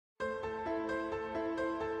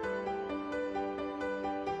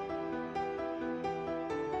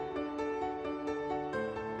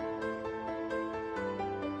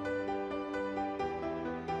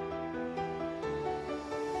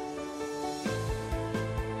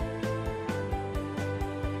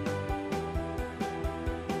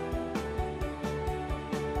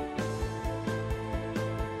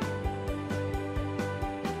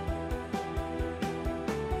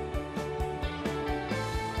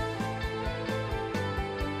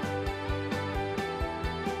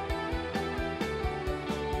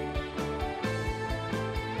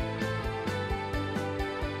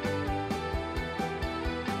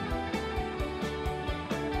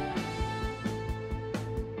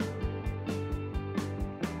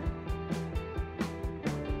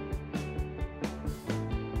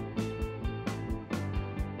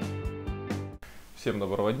Всем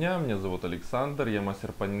доброго дня, меня зовут Александр, я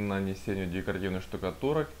мастер по нанесению декоративных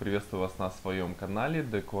штукатурок. Приветствую вас на своем канале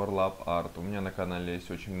Декор Art. У меня на канале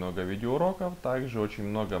есть очень много видеоуроков, также очень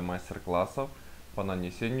много мастер-классов по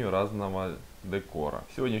нанесению разного декора.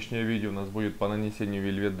 Сегодняшнее видео у нас будет по нанесению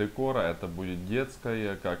вельвет декора. Это будет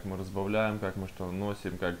детское, как мы разбавляем, как мы что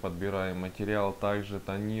наносим, как подбираем материал, также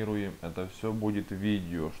тонируем. Это все будет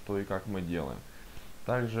видео, что и как мы делаем.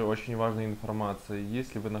 Также очень важная информация,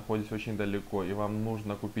 если вы находитесь очень далеко и вам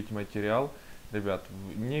нужно купить материал, ребят,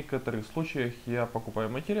 в некоторых случаях я покупаю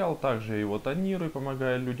материал, также его тонирую,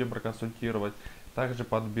 помогаю людям проконсультировать, также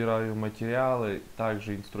подбираю материалы,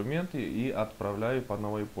 также инструменты и отправляю по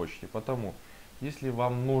новой почте. Потому, если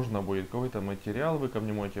вам нужно будет какой-то материал, вы ко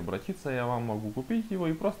мне можете обратиться, я вам могу купить его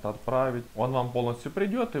и просто отправить. Он вам полностью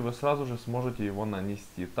придет и вы сразу же сможете его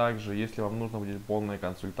нанести. Также, если вам нужна будет полная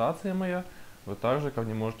консультация моя, вы также ко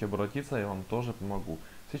мне можете обратиться, я вам тоже помогу.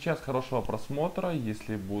 Сейчас хорошего просмотра.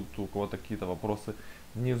 Если будут у кого-то какие-то вопросы,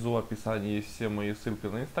 внизу в описании есть все мои ссылки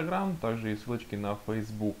на Instagram, также есть ссылочки на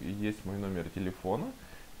Facebook и есть мой номер телефона.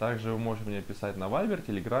 Также вы можете мне писать на Viber,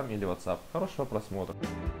 Telegram или WhatsApp. Хорошего просмотра.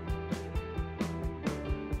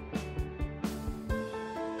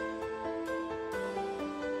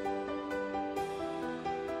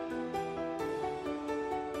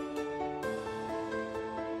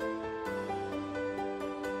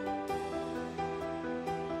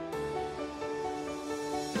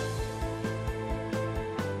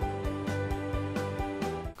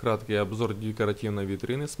 Краткий обзор декоративной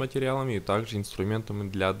витрины с материалами и также инструментами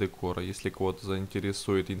для декора. Если кого-то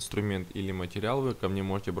заинтересует инструмент или материал, вы ко мне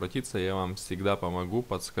можете обратиться, я вам всегда помогу,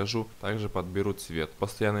 подскажу, также подберу цвет.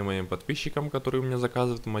 Постоянным моим подписчикам, которые у меня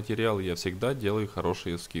заказывают материал, я всегда делаю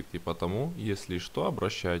хорошие скидки, потому, если что,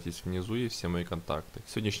 обращайтесь, внизу есть все мои контакты.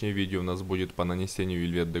 Сегодняшнее видео у нас будет по нанесению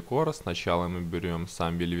вельвет декора. Сначала мы берем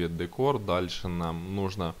сам вельвет декор, дальше нам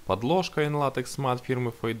нужна подложка in latex matte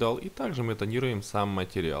фирмы FEIDAL и также мы тонируем сам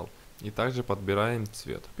материал. И также подбираем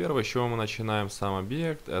цвет. Первое, с чего мы начинаем сам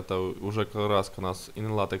объект, это уже краска у нас in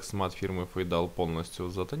latex matte фирмы FEIDAL полностью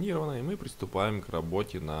затонирована, и мы приступаем к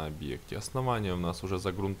работе на объекте. Основание у нас уже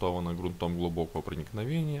загрунтовано грунтом глубокого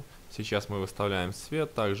проникновения. Сейчас мы выставляем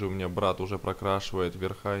цвет, также у меня брат уже прокрашивает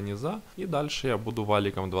верха и низа, и дальше я буду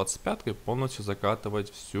валиком 25 полностью закатывать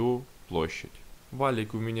всю площадь.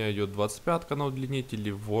 Валик у меня идет 25 на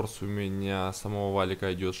удлинителе, ворс у меня самого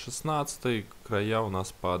валика идет 16, края у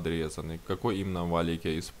нас подрезаны. Какой именно валик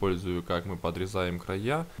я использую, как мы подрезаем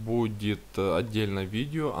края, будет отдельно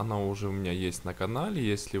видео, оно уже у меня есть на канале.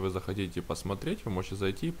 Если вы захотите посмотреть, вы можете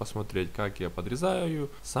зайти и посмотреть, как я подрезаю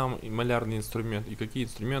сам малярный инструмент и какие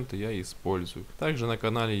инструменты я использую. Также на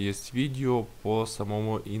канале есть видео по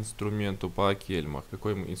самому инструменту, по кельмах,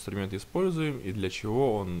 какой мы инструмент используем и для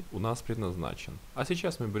чего он у нас предназначен. А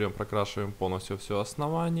сейчас мы берем, прокрашиваем полностью все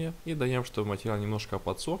основание и даем, чтобы материал немножко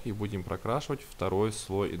подсох, и будем прокрашивать второй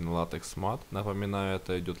слой in latex matte. Напоминаю,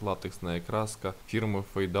 это идет латексная краска фирмы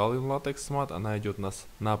FEIDAL in latex matte. Она идет у нас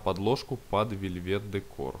на подложку под вельвет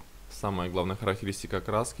декор. Самая главная характеристика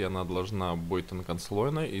краски, она должна быть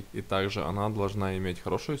тонкослойной и также она должна иметь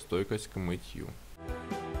хорошую стойкость к мытью.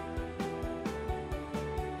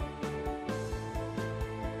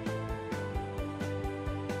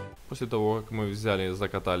 После того, как мы взяли и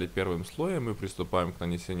закатали первым слоем, мы приступаем к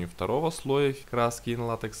нанесению второго слоя краски in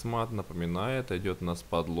latex matte. Напоминаю, это идет у нас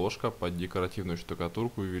подложка под декоративную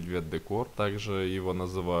штукатурку вельвет декор. Также его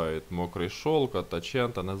называют мокрый шелк,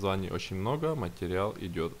 аттачента, названий очень много, материал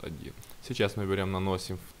идет один. Сейчас мы берем,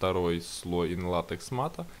 наносим второй слой in latex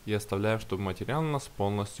matte и оставляем, чтобы материал у нас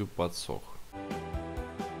полностью подсох.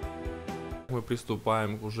 Мы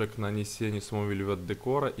приступаем уже к нанесению самого вельвет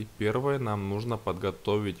декора, и первое, нам нужно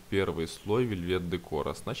подготовить первый слой вельвет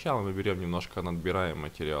декора. Сначала мы берем немножко, надбираем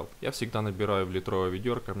материал. Я всегда набираю в литровое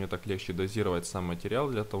ведерко, мне так легче дозировать сам материал,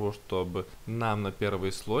 для того чтобы нам на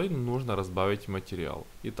первый слой нужно разбавить материал.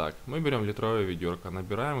 Итак, мы берем литровое ведерко,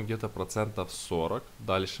 набираем где-то процентов 40,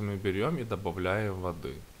 дальше мы берем и добавляем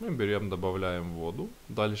воды. Мы берем, добавляем воду,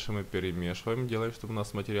 дальше мы перемешиваем, делаем, чтобы у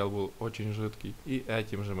нас материал был очень жидкий, и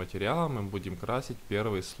этим же материалом мы будем красить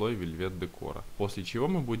первый слой вельвет декора, после чего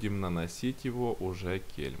мы будем наносить его уже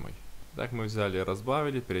кельмой. Так мы взяли,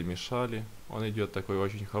 разбавили, перемешали. Он идет такой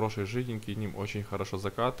очень хороший, жиденький, ним очень хорошо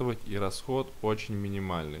закатывать, и расход очень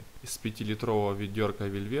минимальный. Из 5-литрового ведерка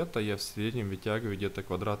вельвета я в среднем вытягиваю где-то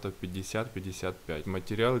квадратов 50-55.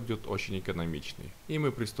 Материал идет очень экономичный. И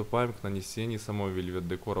мы приступаем к нанесению самого вельвет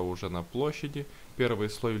декора уже на площади. Первый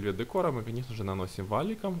слой вельвет декора мы, конечно же, наносим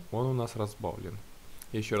валиком, он у нас разбавлен.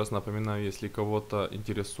 Еще раз напоминаю, если кого-то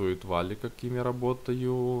интересует валик, каким я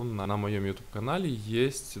работаю, на моем YouTube канале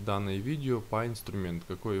есть данное видео по инструменту,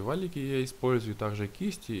 какие валики я использую, также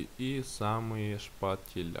кисти и самые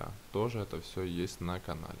шпателя. Тоже это все есть на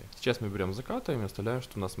канале. Сейчас мы берем, закатываем и оставляем,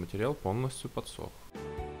 что у нас материал полностью подсох.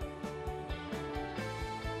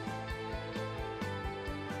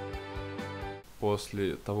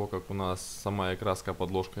 После того, как у нас сама краска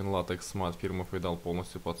подложка инлатекс мат фирмы FEIDAL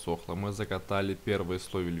полностью подсохла, мы закатали первый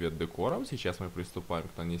слой вельвет декора. Сейчас мы приступаем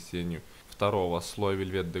к нанесению второго слоя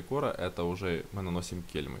вельвет декора. Это уже мы наносим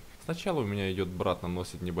кельмы. Сначала у меня идет брат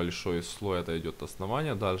наносит небольшой слой, это идет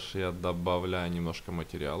основание. Дальше я добавляю немножко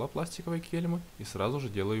материала пластиковой кельмы и сразу же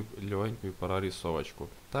делаю легенькую прорисовочку.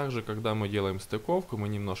 Также, когда мы делаем стыковку, мы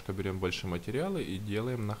немножко берем больше материала и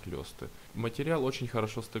делаем нахлесты. Материал очень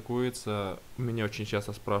хорошо стыкуется. Меня очень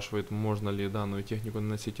часто спрашивают, можно ли данную технику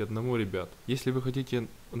наносить одному, ребят. Если вы хотите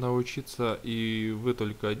научиться и вы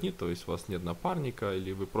только одни, то есть у вас нет напарника,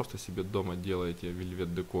 или вы просто себе дома делаете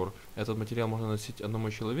вельвет декор, этот материал можно наносить одному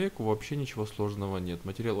человеку, вообще ничего сложного нет.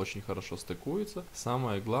 Материал очень хорошо стыкуется.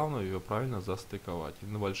 Самое главное его правильно застыковать. И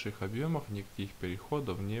на больших объемах никаких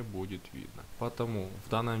переходов не будет видно. Потому в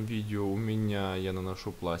данном видео у меня я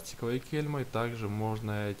наношу пластиковой кельмой, также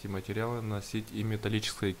можно эти материалы наносить и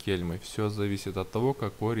металлической кельмой. Все зависит от того,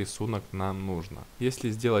 какой рисунок нам нужно.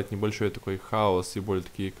 Если сделать небольшой такой хаос и более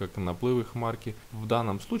такие как наплывы хмарки, в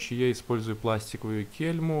данном случае я использую пластиковую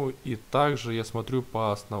кельму и также я смотрю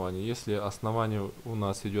по основанию. Если основание у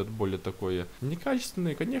нас идет более такое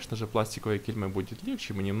некачественное, конечно же пластиковая кельма будет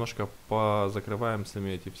легче, мы немножко позакрываем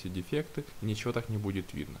сами эти все дефекты, ничего так не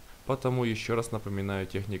будет видно. Потому еще раз напоминаю,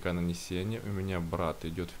 техника нанесения. У меня брат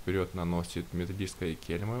идет вперед, наносит металлической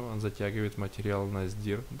кельмой, он затягивает материал на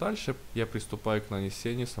сдир. Дальше я приступаю к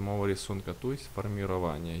нанесению самого рисунка, то есть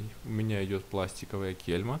формирования. У меня идет пластиковая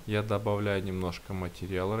кельма, я добавляю немножко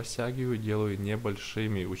материала, растягиваю, делаю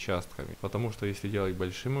небольшими участками. Потому что если делать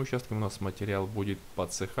большими участками, у нас материал будет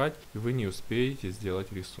подсыхать, и вы не успеете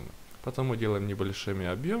сделать рисунок. Потому делаем небольшими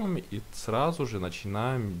объемами и сразу же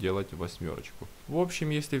начинаем делать восьмерочку. В общем,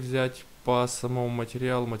 если взять по самому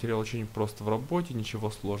материалу, материал очень прост в работе, ничего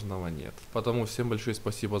сложного нет. Потому всем большое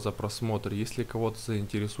спасибо за просмотр. Если кого-то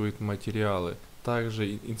заинтересуют материалы,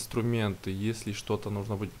 также инструменты, если что-то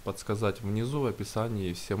нужно будет подсказать, внизу в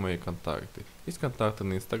описании все мои контакты. Есть контакты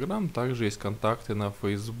на Instagram, также есть контакты на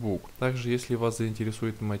Facebook. Также, если вас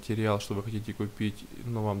заинтересует материал, что вы хотите купить,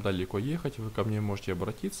 но вам далеко ехать, вы ко мне можете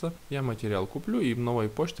обратиться. Я материал куплю и новой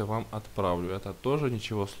почтой вам отправлю. Это тоже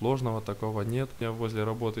ничего сложного такого нет. У меня возле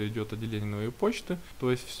работы идет отделение новой почты, то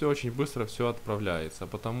есть все очень быстро, все отправляется.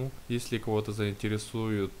 Потому, если кого-то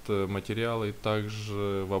заинтересуют материалы,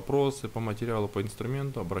 также вопросы по материалу, по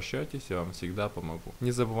инструменту, обращайтесь, я вам всегда помогу.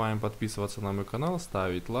 Не забываем подписываться на мой канал,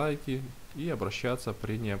 ставить лайки и обращаться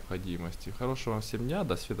при необходимости. Хорошего вам всем дня,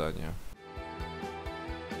 до свидания.